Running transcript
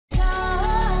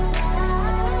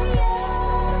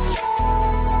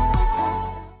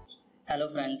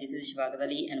this is Shafaqat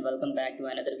Ali and welcome back to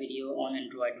another video on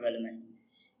Android development.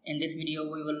 In this video,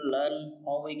 we will learn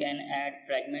how we can add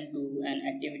fragment to an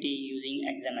activity using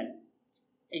XML.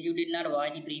 If you did not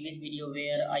watch the previous video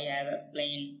where I have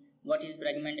explained what is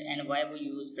fragment and why we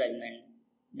use fragment,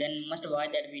 then must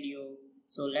watch that video.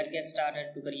 So let's get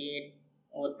started to create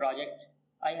our project.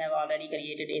 I have already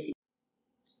created a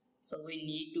so we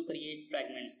need to create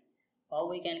fragments. How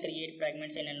we can create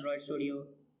fragments in Android Studio?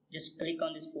 Just click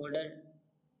on this folder,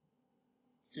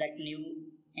 select new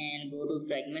and go to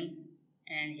fragment,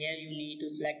 and here you need to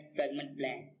select fragment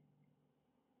blank,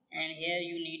 and here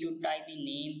you need to type the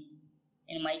name.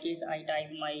 In my case, I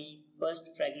type my first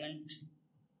fragment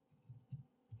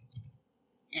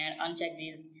and uncheck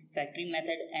this factory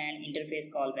method and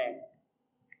interface callback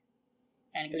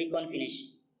and click on finish.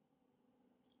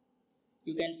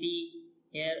 You can see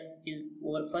here is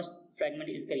our first fragment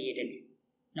is created.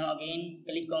 Now again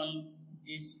click on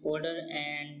this folder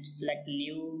and select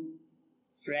new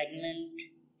fragment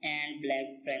and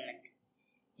blank fragment.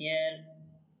 Here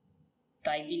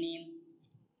type the name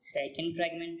second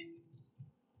fragment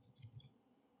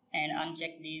and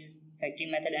uncheck this factory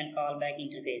method and callback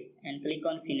interface and click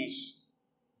on finish.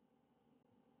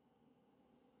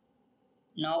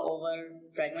 Now our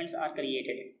fragments are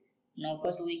created. Now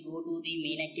first we go to the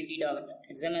main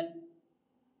activity.xml.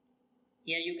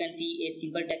 Here you can see a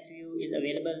simple text view is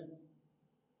available.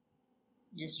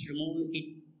 Just remove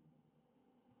it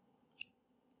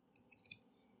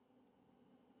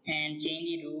and change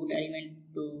the root element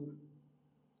to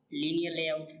linear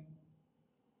layout.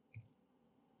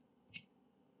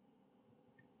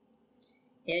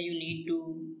 Here you need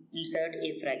to insert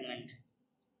a fragment.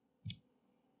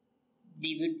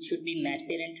 The width should be match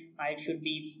parent, height should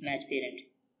be match parent,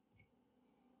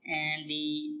 and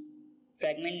the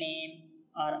fragment name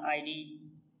or ID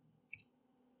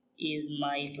is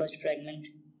my first fragment,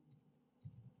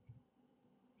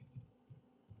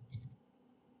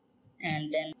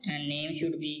 and then name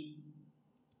should be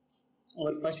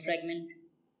our first fragment,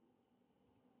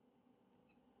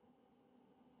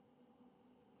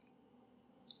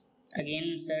 again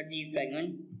insert the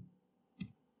fragment,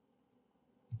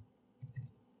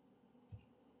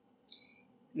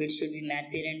 which should be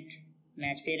match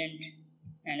parent,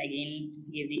 and again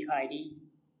give the ID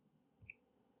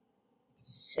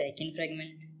second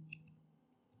fragment,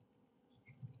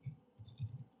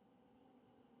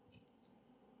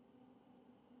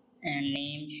 and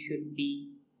name should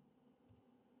be,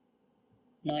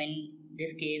 now in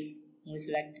this case we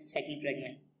select second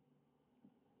fragment.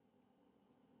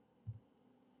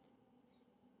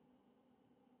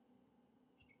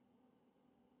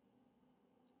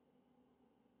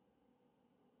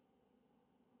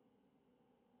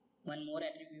 One more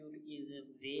attribute is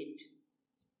weight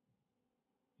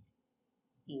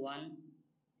 1,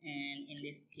 and in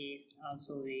this case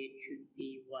also weight should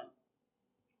be 1.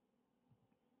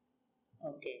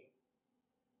 Okay,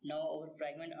 now our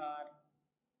fragment are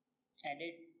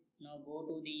added. Now go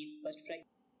to the first fragment.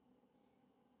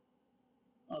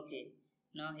 Okay,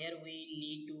 now here we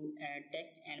need to add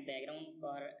text and background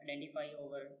for identify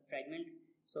our fragment.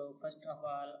 So first of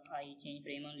all, I change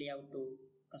frame on layout to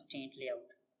constraint layout.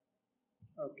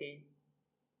 Okay,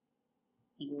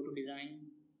 go to design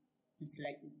and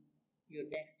select your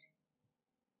text.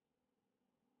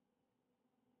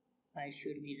 I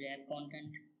should be wrap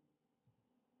content,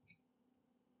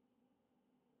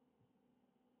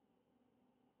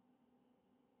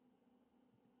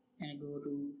 and go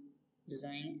to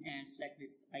design and select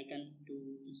this icon to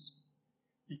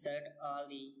insert all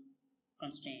the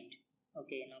constraint.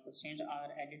 Okay, now constraints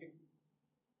are added.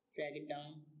 Drag it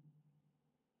down.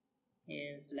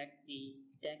 Here select the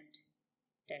text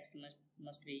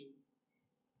must be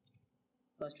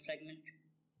first fragment,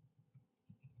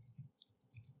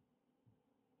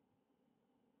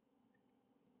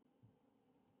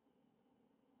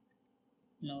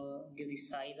 now give the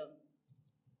size of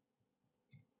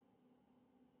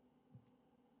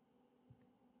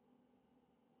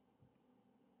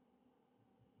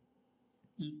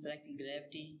and select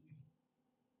gravity,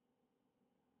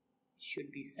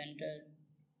 should be center.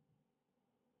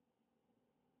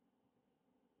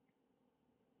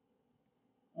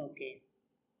 Okay,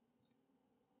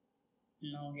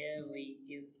 now here we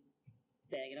give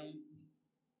background,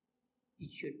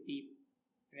 it should be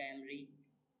primary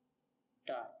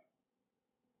dark.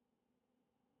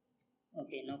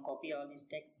 Okay, now copy all this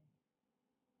text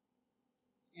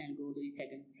and go to the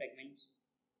second fragment.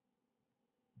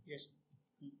 Just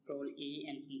Ctrl A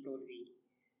and Ctrl V.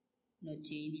 Now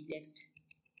change the text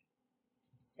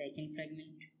second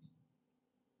fragment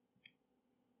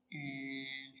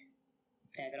and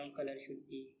background color should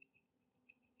be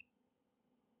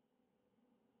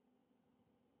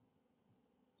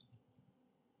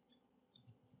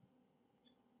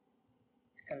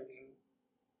color.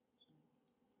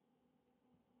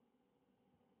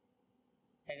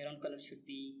 Background color should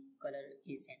be color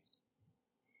essence.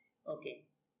 Okay,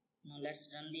 now let's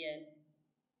run the app.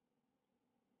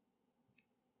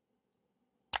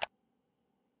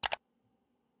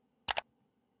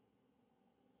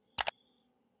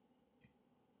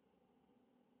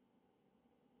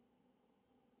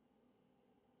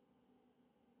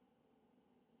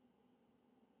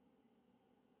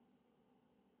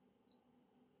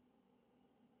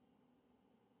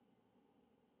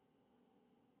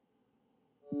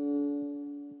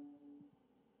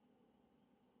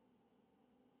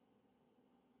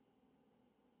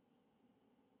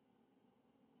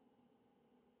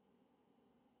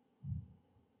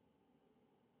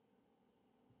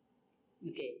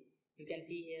 Okay, you can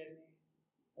see here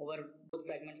our both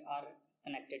fragments are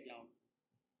connected now.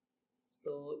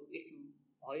 So it's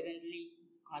horizontally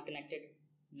are connected.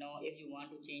 Now if you want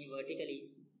to change vertically,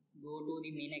 go to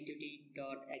the main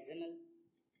activity.xml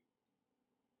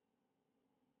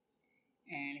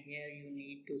and here you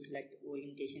need to select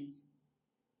orientations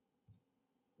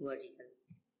vertical.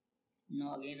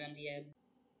 Now again run the app.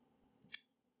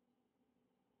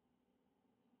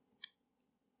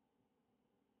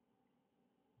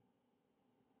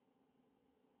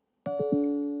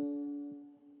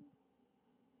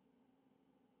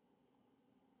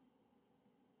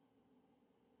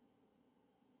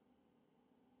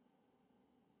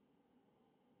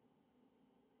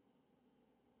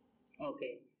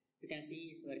 Okay, you can see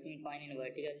it's working fine in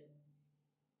vertical.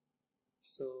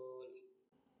 So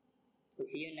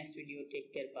see you in next video.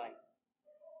 Take care. Bye.